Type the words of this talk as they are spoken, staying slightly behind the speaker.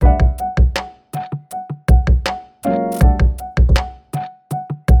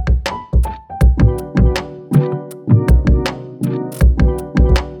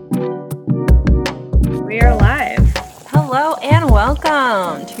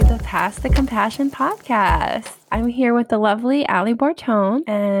to the Pass the Compassion podcast. I'm here with the lovely Allie Bortone,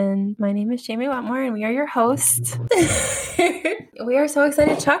 and my name is Jamie Wetmore, and we are your hosts. We are so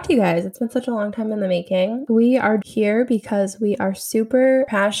excited to talk to you guys. It's been such a long time in the making. We are here because we are super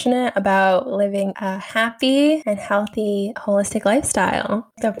passionate about living a happy and healthy, holistic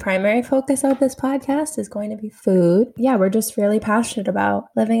lifestyle. The primary focus of this podcast is going to be food. Yeah, we're just really passionate about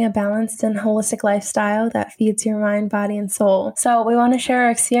living a balanced and holistic lifestyle that feeds your mind, body, and soul. So we want to share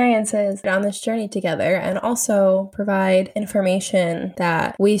our experiences on this journey together and also provide information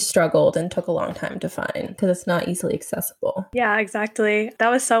that we struggled and took a long time to find because it's not easily accessible. Yeah, exactly. That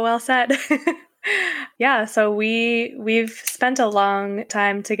was so well said. Yeah, so we've spent a long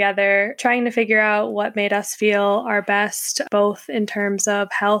time together trying to figure out what made us feel our best, both in terms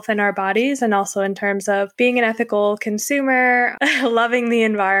of health in our bodies and also in terms of being an ethical consumer, loving the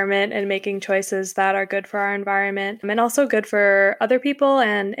environment and making choices that are good for our environment and also good for other people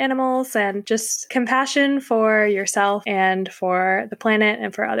and animals, and just compassion for yourself and for the planet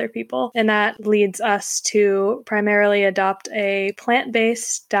and for other people. And that leads us to primarily adopt a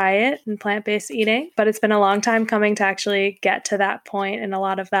plant-based diet and plant-based eating, but it's been a long time coming to actually get to that point. And a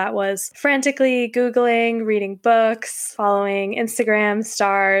lot of that was frantically Googling, reading books, following Instagram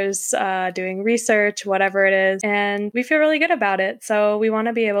stars, doing research, whatever it is. And we feel really good about it. So we want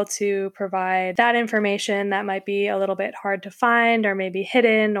to be able to provide that information that might be a little bit hard to find or maybe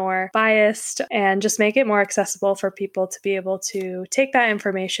hidden or biased, and just make it more accessible for people to be able to take that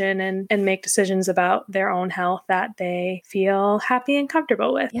information and make decisions about their own health that they feel happy and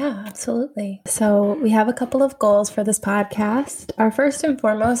comfortable with. Yeah, absolutely. So we have a couple of goals for this podcast. Our first and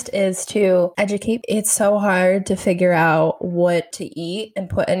foremost is to educate. It's so hard to figure out what to eat and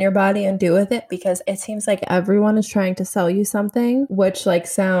put in your body and do with it because it seems like everyone is trying to sell you something, which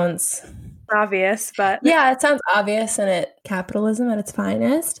sounds obvious, but yeah, it sounds obvious and it capitalism at its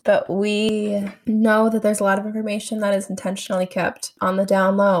finest, but we know that there's a lot of information that is intentionally kept on the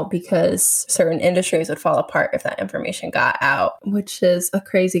down low because certain industries would fall apart if that information got out, which is a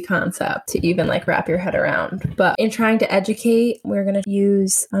crazy concept to even wrap your head around. But in trying to educate, we're going to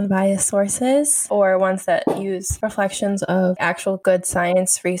use unbiased sources or ones that use reflections of actual good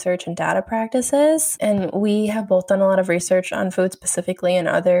science research and data practices. And we have both done a lot of research on food specifically in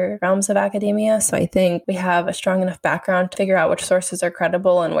other realms of academia. So I think we have a strong enough background to figure out which sources are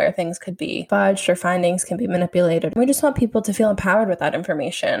credible and where things could be fudged or findings can be manipulated. We just want people to feel empowered with that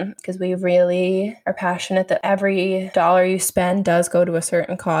information because we really are passionate that every dollar you spend does go to a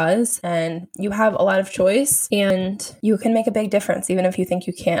certain cause, and you have a lot of choice and you can make a big difference even if you think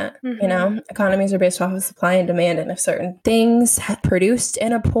you can't. Mm-hmm. Economies are based off of supply and demand, and if certain things produced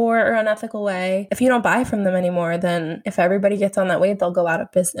in a poor or unethical way, if you don't buy from them anymore, then if everybody gets on that wave, they'll go out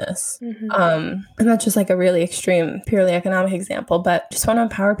of business. Mm-hmm. And that's just a really extreme, purely economic example, but just want to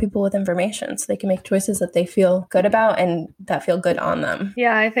empower people with information so they can make choices that they feel good about and that feel good on them.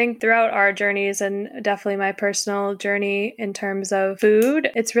 Yeah, I think throughout our journeys, and definitely my personal journey in terms of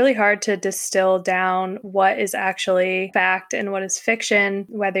food, it's really hard to distill down what is actually fact and what is fiction,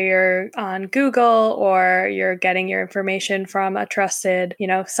 whether you're on Google or you're getting your information from a trusted,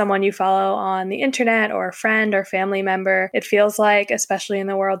 someone you follow on the internet or a friend or family member. It feels like, especially in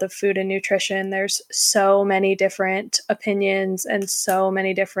the world of food and nutrition, there's so many different opinions and so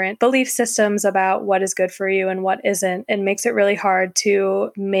many different belief systems about what is good for you and what isn't. It makes it really hard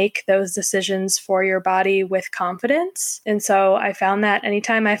to make those decisions for your body with confidence. And so I found that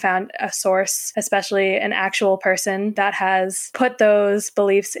anytime I found a source, especially an actual person that has put those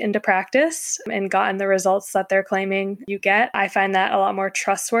beliefs into practice and gotten the results that they're claiming you get, I find that a lot more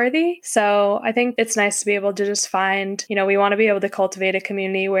trustworthy. So I think it's nice to be able to just find, we want to be able to cultivate a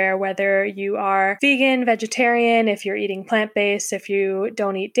community where whether you are vegan, vegetarian, if you're eating plant-based, if you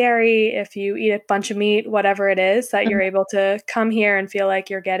don't eat dairy, if you eat a bunch of meat, whatever it is, that you're able to come here and feel like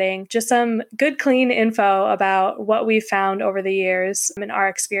you're getting just some good, clean info about what we've found over the years in our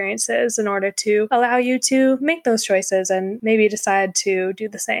experiences in order to allow you to make those choices and maybe decide to do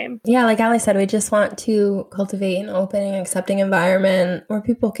the same. Yeah, like Allie said, we just want to cultivate an open and accepting environment where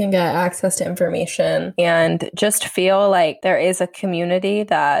people can get access to information and just feel like there is a community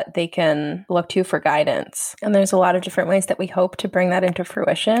that they can look to for guidance. And there's a lot of different ways that we hope to bring that into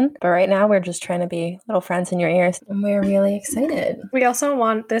fruition. But right now, we're just trying to be little friends in your ears, and we're really excited. We also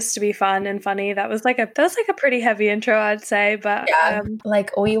want this to be fun and funny. That was a pretty heavy intro, I'd say. But yeah,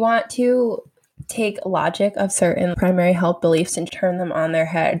 we want to take logic of certain primary health beliefs and turn them on their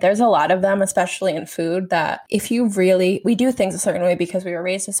head. There's a lot of them, especially in food, that if you really, we do things a certain way because we were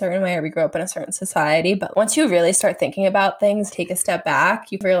raised a certain way or we grew up in a certain society. But once you really start thinking about things, take a step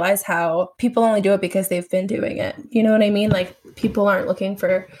back, you realize how people only do it because they've been doing it. You know what I mean? Like, people aren't looking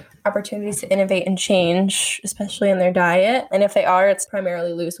for opportunities to innovate and change, especially in their diet. And if they are, it's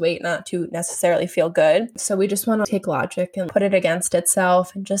primarily lose weight, not to necessarily feel good. So we just want to take logic and put it against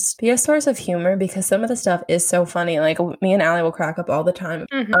itself and just be a source of humor, because some of the stuff is so funny. Like, me and Allie will crack up all the time.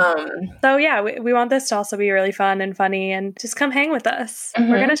 So yeah, we want this to also be really fun and funny, and just come hang with us.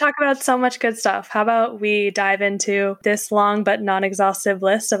 We're going to talk about so much good stuff. How about we dive into this long but non-exhaustive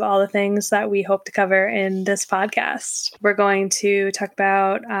list of all the things that we hope to cover in this podcast. We're going to talk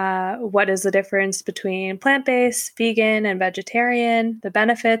about what is the difference between plant-based, vegan, and vegetarian, the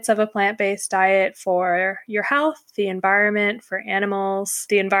benefits of a plant-based diet for your health, the environment, for animals,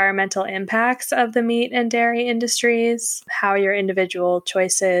 the environmental impacts of the meat and dairy industries, how your individual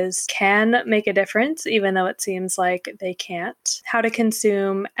choices can make a difference, even though it seems like they can't, how to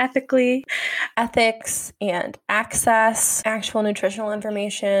consume ethically, ethics and access, actual nutritional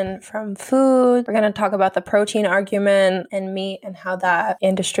information from food. We're going to talk about the protein argument and meat and how that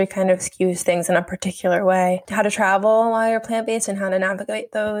industry kind of skews things in a particular way, how to travel while you're plant-based and how to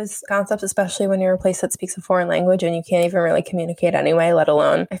navigate those concepts, especially when you're a place that speaks a foreign language and you can't even really communicate anyway, let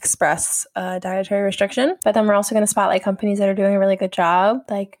alone express a dietary restriction. But then we're also going to spotlight companies that are doing a really good job,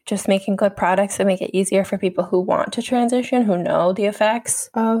 like just making good products that make it easier for people who want to transition, who know the effects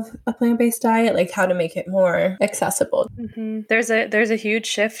of a plant-based diet, like how to make it more accessible. There's a huge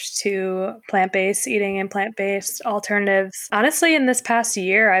shift to plant-based eating and plant-based alternatives. Honestly, in this past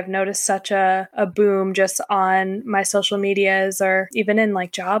year, I've noticed such a boom just on my social medias or even in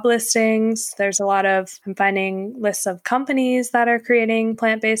like job listings. There's a lot of, I'm finding lists of companies that are creating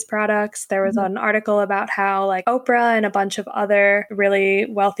plant-based products. There was an article about how like Oprah and a bunch of other really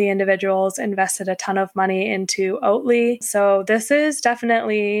wealthy individuals invested a ton of money into Oatly. So this is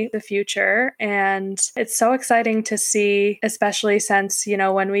definitely the future. And it's so exciting to see, especially since, you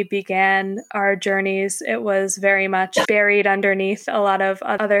know, when we began our journeys, it was very much buried underneath a lot of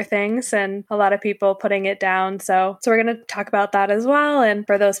other things and a lot of people putting it down. So we're going to talk about that as well. And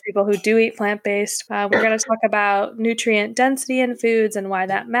for those people who do eat plant-based, we're going to talk about nutrient density in foods and why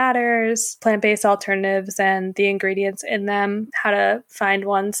that matters, plant-based alternatives and the ingredients in them, how to find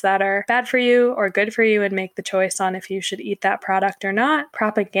ones that are bad for you or good for you and make the choice on if you should eat that product or not,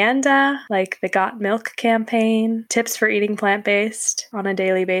 propaganda like the Got Milk campaign, tips for eating plant-based on a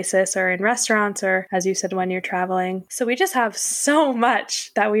daily basis or in restaurants or, as you said, when you're traveling. So we just have so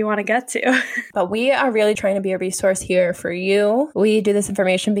much that we want to get to. But we are really trying to be a resource here for you. We do this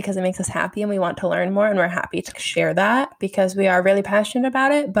information because it makes us happy and we want to learn more, and we're happy to share that because we are really passionate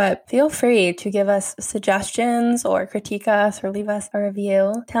about it. But feel free to give us suggestions or critique us or leave us a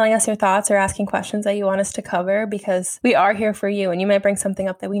review telling us your thoughts or asking questions that you want us to cover, because we are here for you and you might bring something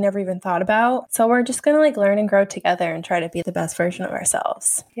up that we never even thought about. So we're just going to like learn and grow together and try to be the best version of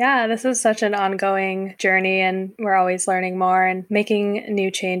ourselves. Yeah, this is such an ongoing journey and we're always learning more and making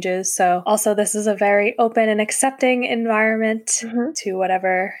new changes. So also this is a very open and accepting environment to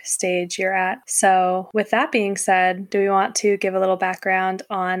whatever stage you're at. So with that being said, do we want to give a little background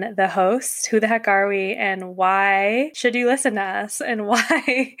on the host? Who the heck are we and why should you listen to us? And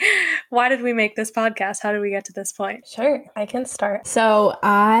why did we make this podcast? How did we get to this point? Sure, I can start. So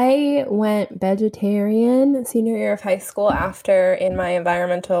I went vegetarian senior year of high school after, in my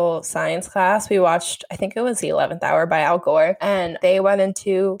environmental science class, we watched, I think it was The 11th Hour by Al Gore, and they went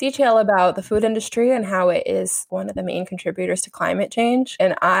into detail about the food industry and how it is one of the main contributors to climate change.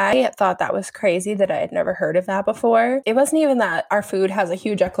 And I thought that was crazy that I had never heard of that before. It wasn't even that our food has a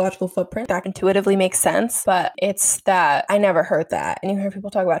huge ecological footprint. That intuitively makes sense, but it's that I never heard that. And you hear people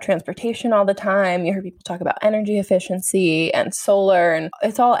talk about transportation all the time. You hear people talk about energy efficiency and solar, and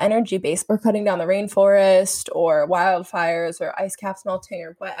it's all energy based. We're cutting down the rainforest or wildfires or ice caps melting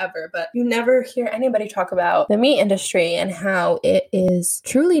or whatever, but you never hear anybody talk about the meat industry and how it is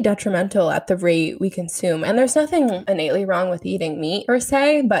truly detrimental at the rate we consume. And there's nothing innately wrong with eating meat per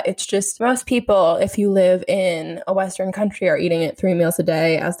se, but it's just most people, if you live in a Western country, are eating it 3 meals a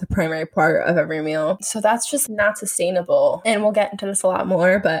day as the primary part of every meal. So that's just not sustainable. And we'll get into this a lot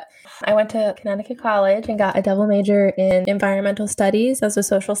more, but I went to Connecticut College and got a double major in environmental studies as a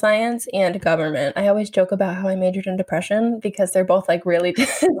social science and government. I always joke about how I majored in depression because they're both like really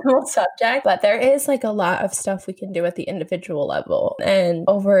difficult subjects, but there is like a lot of stuff we can do at the individual level And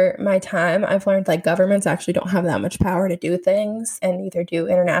over my time, I've learned like governments actually don't have that much power to do things, and neither do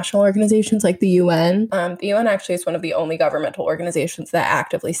international organizations like the UN. The UN actually is one of the only governmental organizations that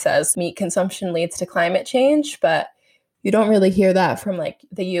actively says meat consumption leads to climate change, but you don't really hear that from like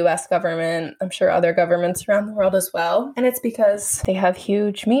the US government. I'm sure other governments around the world as well. And it's because they have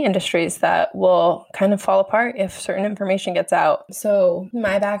huge meat industries that will kind of fall apart if certain information gets out. So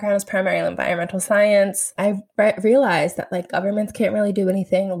my background is primarily environmental science. I've realized that like governments can't really do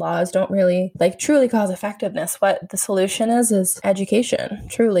anything. Laws don't really like truly cause effectiveness. What the solution is education,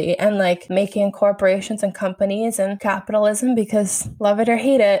 truly. And like making corporations and companies and capitalism, because love it or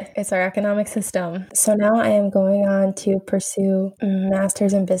hate it, it's our economic system. So now I am going on to pursue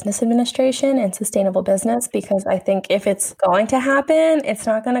master's in business administration and sustainable business, because I think if it's going to happen, it's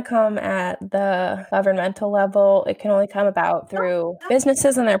not going to come at the governmental level. It can only come about through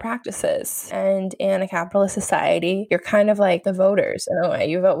businesses and their practices. And in a capitalist society, you're kind of like the voters in a way.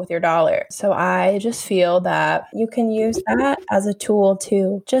 You vote with your dollar. So I just feel that you can use that as a tool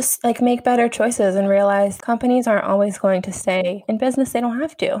to just like make better choices and realize companies aren't always going to stay in business. They don't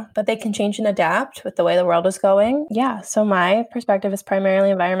have to, but they can change and adapt with the way the world is going. Yeah. So my perspective is primarily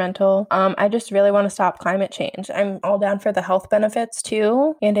environmental. I just really want to stop climate change. I'm all down for the health benefits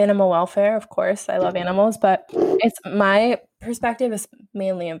too, and animal welfare. Of course, I love animals, but it's my perspective is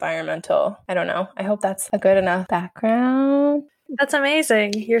mainly environmental. I don't know. I hope that's a good enough background. That's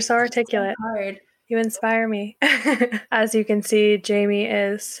amazing. You're so articulate. So hard. You inspire me. As you can see, Jamie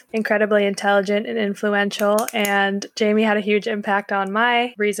is incredibly intelligent and influential, and Jamie had a huge impact on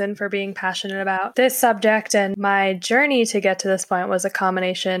my reason for being passionate about this subject. And my journey to get to this point was a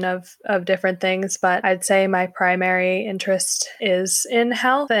combination of different things, but I'd say my primary interest is in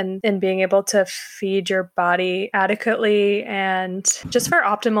health and in being able to feed your body adequately and just for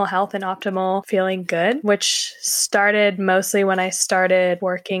optimal health and optimal feeling good, which started mostly when I started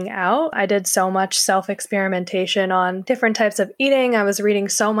working out. I did so much self-experimentation on different types of eating. I was reading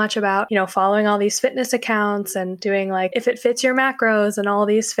so much about, following all these fitness accounts and doing like if it fits your macros and all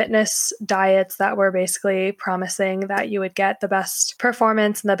these fitness diets that were basically promising that you would get the best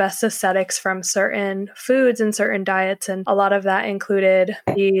performance and the best aesthetics from certain foods and certain diets. And a lot of that included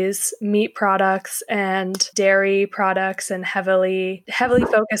these meat products and dairy products and heavily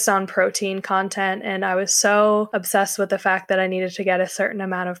focused on protein content. And I was so obsessed with the fact that I needed to get a certain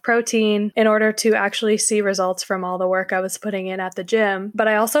amount of protein in order to actually see results from all the work I was putting in at the gym. But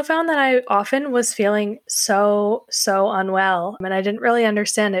I also found that I often was feeling so unwell. And I didn't really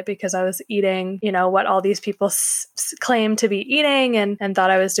understand it because I was eating, what all these people claim to be eating and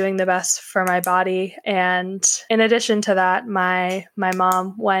thought I was doing the best for my body. And in addition to that, my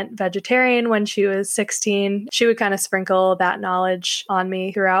mom went vegetarian when she was 16. She would kind of sprinkle that knowledge on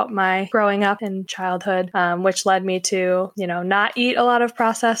me throughout my growing up and childhood, which led me to, not eat a lot of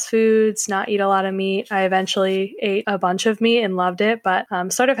processed foods, not eat a lot of meat. I eventually ate a bunch of meat and loved it, but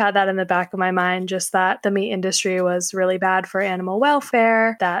sort of had that in the back of my mind, just that the meat industry was really bad for animal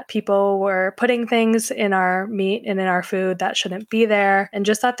welfare, that people were putting things in our meat and in our food that shouldn't be there, and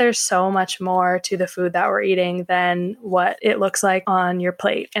just that there's so much more to the food that we're eating than what it looks like on your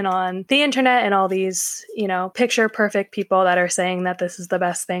plate and on the internet and all these, picture perfect people that are saying that this is the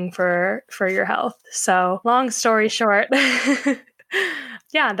best thing for your health. So long story short,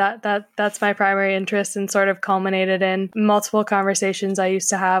 yeah, that's my primary interest, and sort of culminated in multiple conversations I used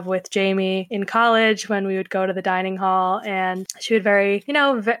to have with Jamie in college when we would go to the dining hall, and she would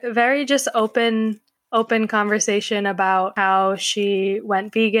very just open conversation about how she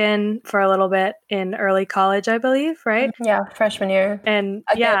went vegan for a little bit in early college, I believe, right? Yeah, freshman year. And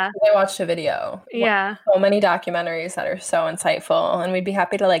I watched a video. Yeah. So many documentaries that are so insightful, and we'd be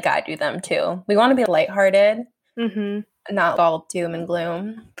happy to like guide you them too. We want to be lighthearted. Mm-hmm. Not all doom and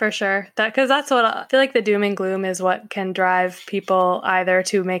gloom. For sure. Because that's what I feel like the doom and gloom is what can drive people either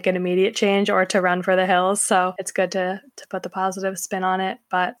to make an immediate change or to run for the hills. So it's good to put the positive spin on it.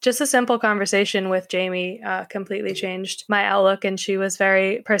 But just a simple conversation with Jamie completely changed my outlook. And she was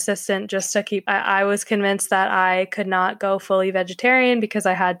very persistent just to keep, I was convinced that I could not go fully vegetarian because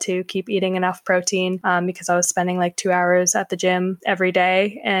I had to keep eating enough protein because I was spending like 2 hours at the gym every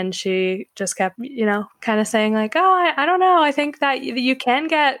day. And she just kept, kind of saying like, oh, I don't know. I think that you can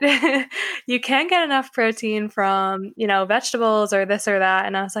get enough protein from, vegetables or this or that.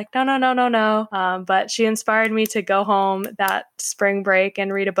 And I was like, no. But she inspired me to go home that spring break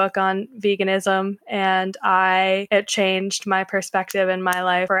and read a book on veganism. And it changed my perspective in my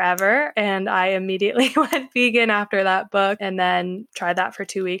life forever. And I immediately went vegan after that book and then tried that for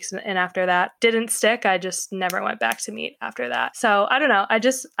 2 weeks. And after that didn't stick. I just never went back to meat after that. So I don't know. I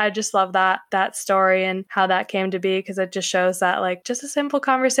just love that story and how that came to be, because it just shows that like just a simple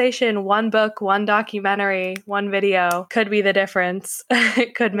conversation, one book, one documentary, one video could be the difference.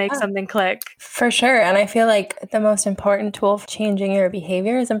 It could make something click. For sure. And I feel like the most important tool for changing your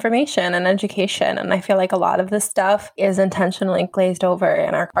behavior is information and education. And I feel like a lot of this stuff is intentionally glazed over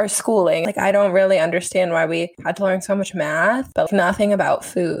in our schooling. Like, I don't really understand why we had to learn so much math, but nothing about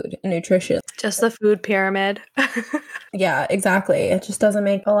food and nutrition. Just the food pyramid. Yeah, exactly. It just doesn't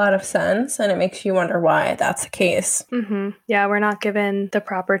make a lot of sense. And it makes you wonder why that's the case. Mm-hmm. Yeah, we're not given the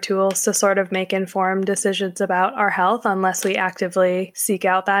proper tools to sort of make informed decisions about our health unless we actively seek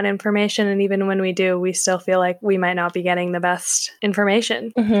out that information. And even when we do, we still feel like we might not be getting the best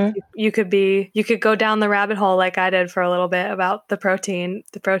information. Mm-hmm. You could go down the rabbit hole like I did for a little bit about the protein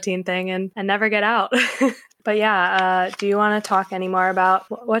thing and never get out. But yeah, do you want to talk any more about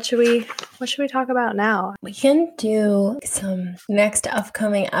what should we talk about now? We can do some next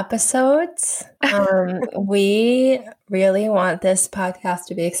upcoming episodes. We really want this podcast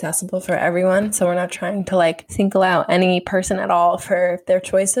to be accessible for everyone. So we're not trying to like single out any person at all for their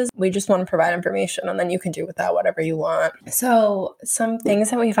choices. We just want to provide information and then you can do with that whatever you want. So some things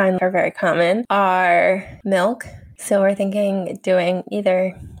that we find are very common are milk. So we're thinking doing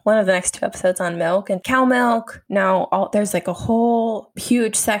either one of the next 2 episodes on milk and cow milk. Now, there's like a whole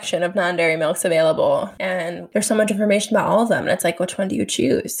huge section of non-dairy milks available. And there's so much information about all of them. And it's like, which one do you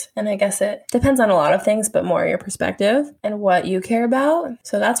choose? And I guess it depends on a lot of things, but more your perspective and what you care about.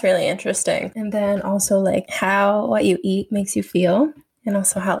 So that's really interesting. And then also like how what you eat makes you feel. And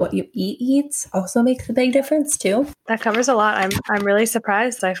also how what you eats also makes a big difference too. That covers a lot. I'm really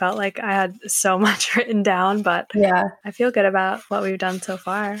surprised. I felt like I had so much written down, but yeah, I feel good about what we've done so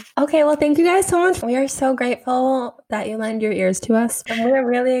far. Okay, well, thank you guys so much. We are so grateful that you lend your ears to us. And we're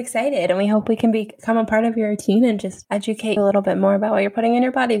really excited. And we hope we can become a part of your routine and just educate you a little bit more about what you're putting in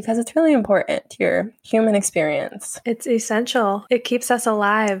your body because it's really important to your human experience. It's essential. It keeps us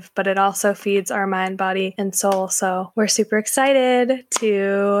alive, but it also feeds our mind, body, and soul. So we're super excited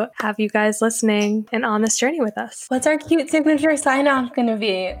to have you guys listening and on this journey with us. What's our cute signature sign-off going to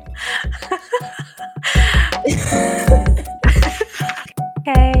be?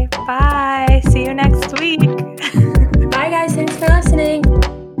 Okay, bye. See you next